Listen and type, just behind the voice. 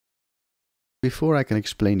Before I can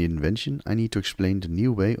explain the invention, I need to explain the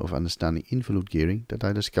new way of understanding involute gearing that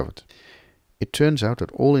I discovered. It turns out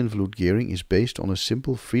that all involute gearing is based on a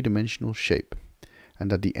simple three-dimensional shape,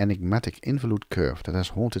 and that the enigmatic involute curve that has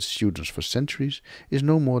haunted students for centuries is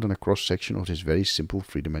no more than a cross-section of this very simple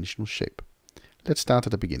three-dimensional shape. Let's start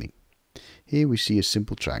at the beginning. Here we see a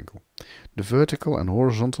simple triangle. The vertical and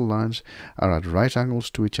horizontal lines are at right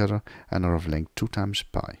angles to each other and are of length 2 times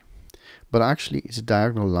pi. But actually it's a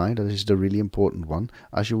diagonal line that is the really important one,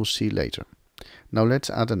 as you will see later. Now let's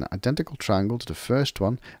add an identical triangle to the first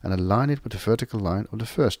one and align it with the vertical line of the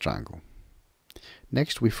first triangle.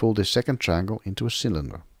 Next we fold this second triangle into a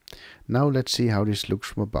cylinder. Now let's see how this looks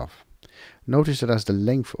from above. Notice that as the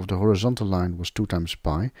length of the horizontal line was 2 times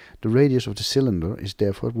pi, the radius of the cylinder is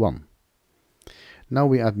therefore 1. Now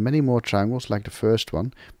we add many more triangles like the first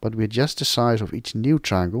one, but we adjust the size of each new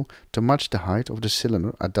triangle to match the height of the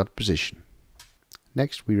cylinder at that position.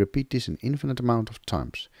 Next we repeat this an infinite amount of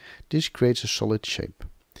times. This creates a solid shape.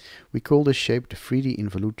 We call this shape the 3D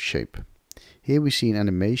involute shape. Here we see an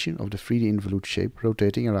animation of the 3D involute shape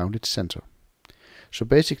rotating around its center. So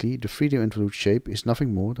basically the 3D involute shape is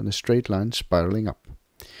nothing more than a straight line spiraling up.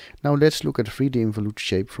 Now let's look at the 3D involute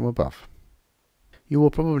shape from above. You will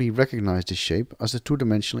probably recognize this shape as the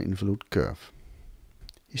two-dimensional involute curve.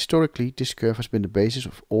 Historically, this curve has been the basis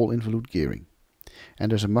of all involute gearing. And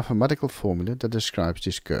there's a mathematical formula that describes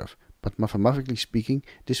this curve, but mathematically speaking,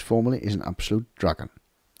 this formula is an absolute dragon.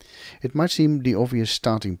 It might seem the obvious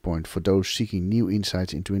starting point for those seeking new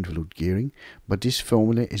insights into involute gearing, but this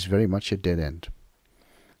formula is very much a dead end.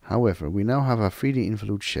 However, we now have a 3D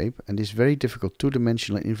involute shape, and this very difficult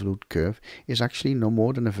two-dimensional involute curve is actually no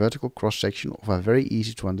more than a vertical cross-section of a very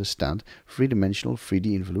easy to understand three-dimensional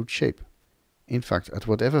 3D involute shape. In fact, at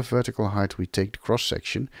whatever vertical height we take the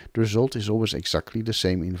cross-section, the result is always exactly the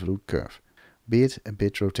same involute curve, be it a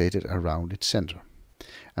bit rotated around its center.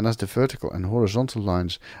 And as the vertical and horizontal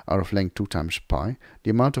lines are of length 2 times pi, the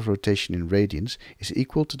amount of rotation in radians is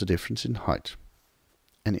equal to the difference in height.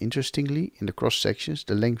 And interestingly, in the cross-sections,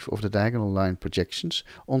 the length of the diagonal line projections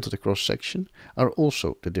onto the cross-section are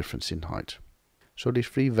also the difference in height. So these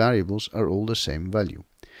three variables are all the same value.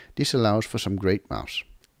 This allows for some great maths,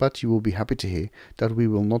 but you will be happy to hear that we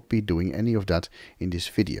will not be doing any of that in this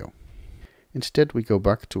video. Instead we go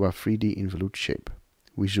back to our 3D involute shape.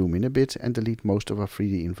 We zoom in a bit and delete most of our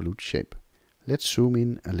 3D involute shape. Let's zoom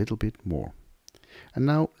in a little bit more. And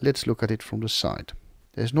now let's look at it from the side.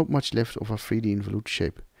 There is not much left of our 3D involute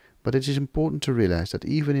shape, but it is important to realize that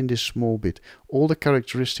even in this small bit, all the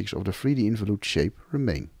characteristics of the 3D involute shape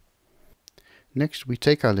remain. Next we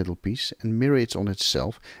take our little piece and mirror it on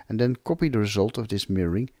itself and then copy the result of this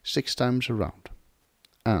mirroring 6 times around.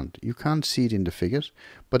 And you can't see it in the figures,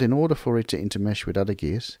 but in order for it to intermesh with other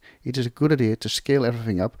gears, it is a good idea to scale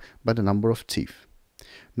everything up by the number of teeth.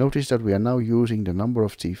 Notice that we are now using the number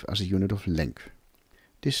of teeth as a unit of length.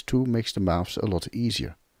 This too makes the maths a lot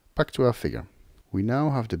easier. Back to our figure. We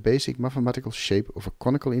now have the basic mathematical shape of a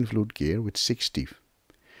conical involute gear with 6 teeth.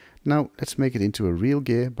 Now let's make it into a real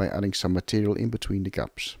gear by adding some material in between the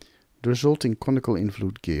gaps. The resulting conical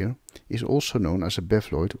involute gear is also known as a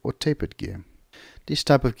Beveloid or tapered gear. This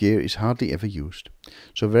type of gear is hardly ever used,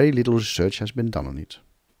 so very little research has been done on it.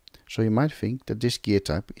 So you might think that this gear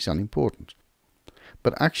type is unimportant.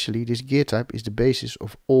 But actually this gear type is the basis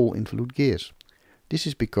of all involute gears. This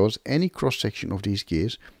is because any cross-section of these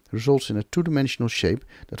gears results in a two-dimensional shape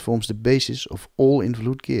that forms the basis of all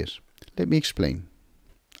involute gears. Let me explain.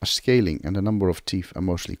 As scaling and the number of teeth are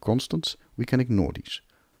mostly constants, we can ignore these.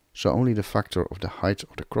 So only the factor of the height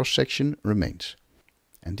of the cross-section remains.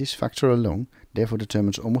 And this factor alone therefore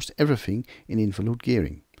determines almost everything in involute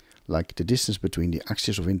gearing, like the distance between the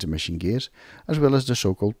axes of intermeshing gears, as well as the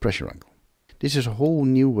so-called pressure angle. This is a whole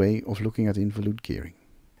new way of looking at involute gearing.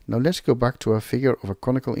 Now let's go back to our figure of a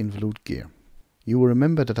conical involute gear. You will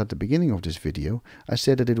remember that at the beginning of this video I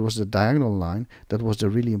said that it was the diagonal line that was the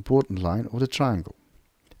really important line of the triangle.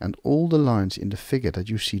 And all the lines in the figure that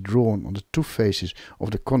you see drawn on the two faces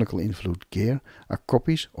of the conical involute gear are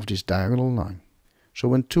copies of this diagonal line. So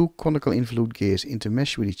when two conical involute gears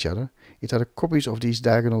intermesh with each other, it are the copies of these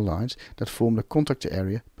diagonal lines that form the contact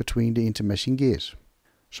area between the intermeshing gears.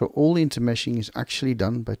 So all the intermeshing is actually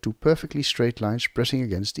done by two perfectly straight lines pressing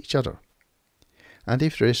against each other. And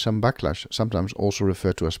if there is some backlash, sometimes also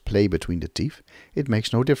referred to as play between the teeth, it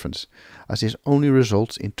makes no difference, as this only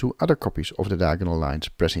results in two other copies of the diagonal lines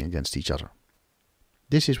pressing against each other.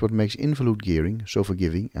 This is what makes involute gearing so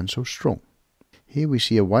forgiving and so strong. Here we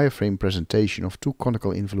see a wireframe presentation of two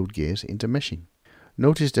conical involute gears intermeshing.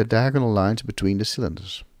 Notice the diagonal lines between the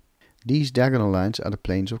cylinders. These diagonal lines are the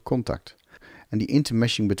planes of contact, and the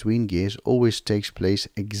intermeshing between gears always takes place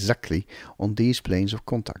exactly on these planes of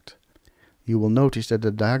contact. You will notice that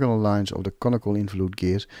the diagonal lines of the conical involute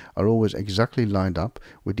gears are always exactly lined up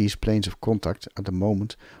with these planes of contact at the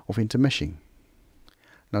moment of intermeshing.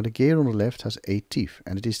 Now the gear on the left has 8 teeth,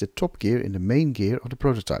 and it is the top gear in the main gear of the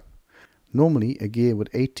prototype. Normally a gear with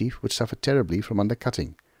 8 teeth would suffer terribly from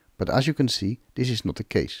undercutting, but as you can see, this is not the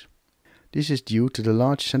case. This is due to the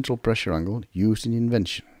large central pressure angle used in the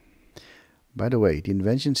invention. By the way, the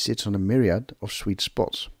invention sits on a myriad of sweet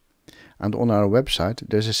spots, and on our website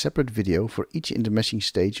there is a separate video for each intermeshing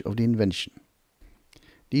stage of the invention.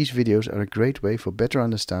 These videos are a great way for better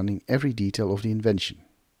understanding every detail of the invention.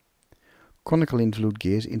 Conical involute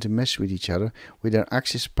gears intermesh with each other with their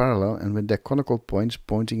axes parallel and with their conical points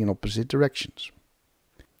pointing in opposite directions.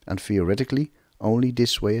 And theoretically, only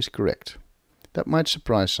this way is correct. That might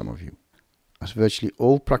surprise some of you, as virtually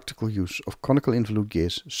all practical use of conical involute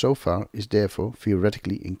gears so far is therefore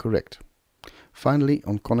theoretically incorrect. Finally,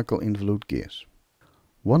 on conical involute gears.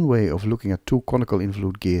 One way of looking at two conical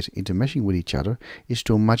involute gears intermeshing with each other is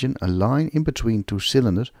to imagine a line in between two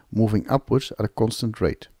cylinders moving upwards at a constant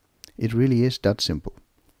rate. It really is that simple.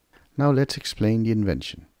 Now let's explain the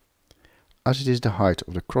invention. As it is the height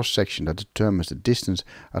of the cross-section that determines the distance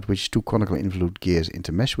at which two conical involute gears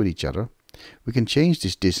intermesh with each other, we can change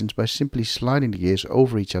this distance by simply sliding the gears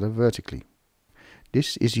over each other vertically.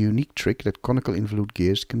 This is a unique trick that conical involute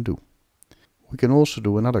gears can do. We can also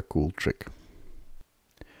do another cool trick.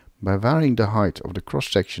 By varying the height of the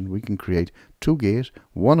cross-section, we can create two gears,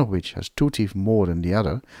 one of which has 2 teeth more than the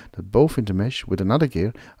other, that both intermesh with another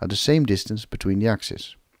gear at the same distance between the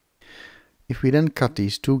axes. If we then cut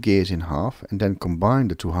these two gears in half and then combine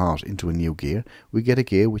the two halves into a new gear, we get a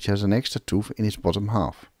gear which has an extra tooth in its bottom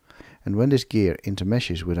half. And when this gear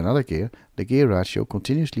intermeshes with another gear, the gear ratio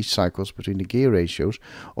continuously cycles between the gear ratios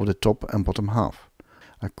of the top and bottom half.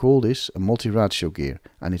 I call this a multi-ratio gear,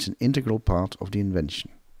 and it's an integral part of the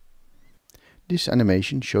invention. This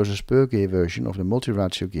animation shows a spur gear version of the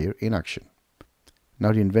multi-ratio gear in action.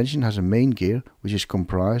 Now the invention has a main gear which is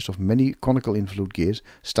comprised of many conical involute gears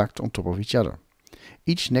stacked on top of each other.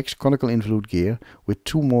 Each next conical involute gear with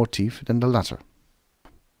 2 more teeth than the latter.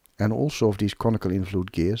 And also of these conical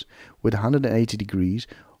involute gears with 180 degrees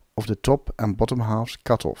of the top and bottom halves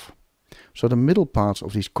cut off. So the middle parts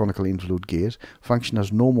of these conical involute gears function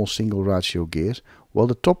as normal single ratio gears, while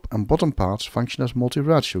the top and bottom parts function as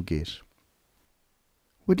multi-ratio gears.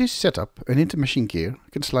 With this setup, an intermeshing gear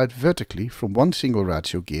can slide vertically from one single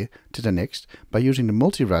ratio gear to the next by using the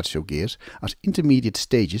multi-ratio gears as intermediate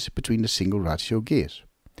stages between the single ratio gears.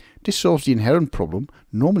 This solves the inherent problem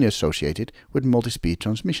normally associated with multi-speed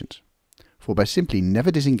transmissions, for by simply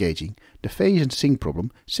never disengaging, the phase and sync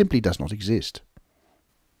problem simply does not exist.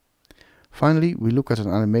 Finally, we look at an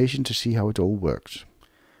animation to see how it all works.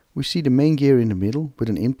 We see the main gear in the middle with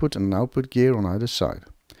an input and an output gear on either side.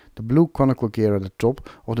 The blue conical gear at the top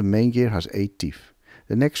of the main gear has 8 teeth.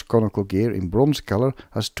 The next conical gear in bronze color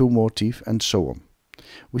has 2 more teeth, and so on.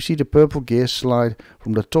 We see the purple gear slide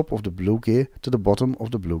from the top of the blue gear to the bottom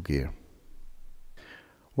of the blue gear.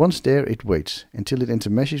 Once there, it waits until it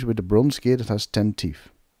intermeshes with the bronze gear that has 10 teeth.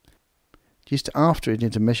 Just after it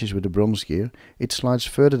intermeshes with the bronze gear, it slides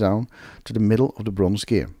further down to the middle of the bronze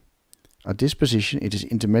gear. At this position, it is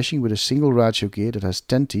intermeshing with a single ratio gear that has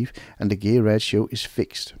 10 teeth, and the gear ratio is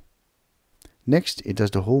fixed. Next, it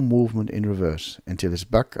does the whole movement in reverse until it's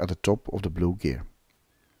back at the top of the blue gear.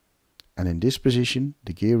 And in this position,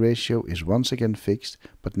 the gear ratio is once again fixed,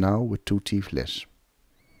 but now with 2 teeth less.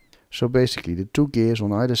 So basically, the 2 gears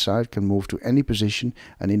on either side can move to any position,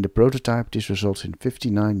 and in the prototype this results in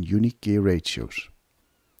 59 unique gear ratios.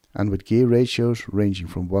 And with gear ratios ranging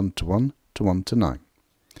from 1 to 1 to 1 to 9.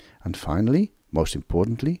 And finally, most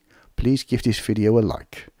importantly, please give this video a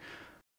like.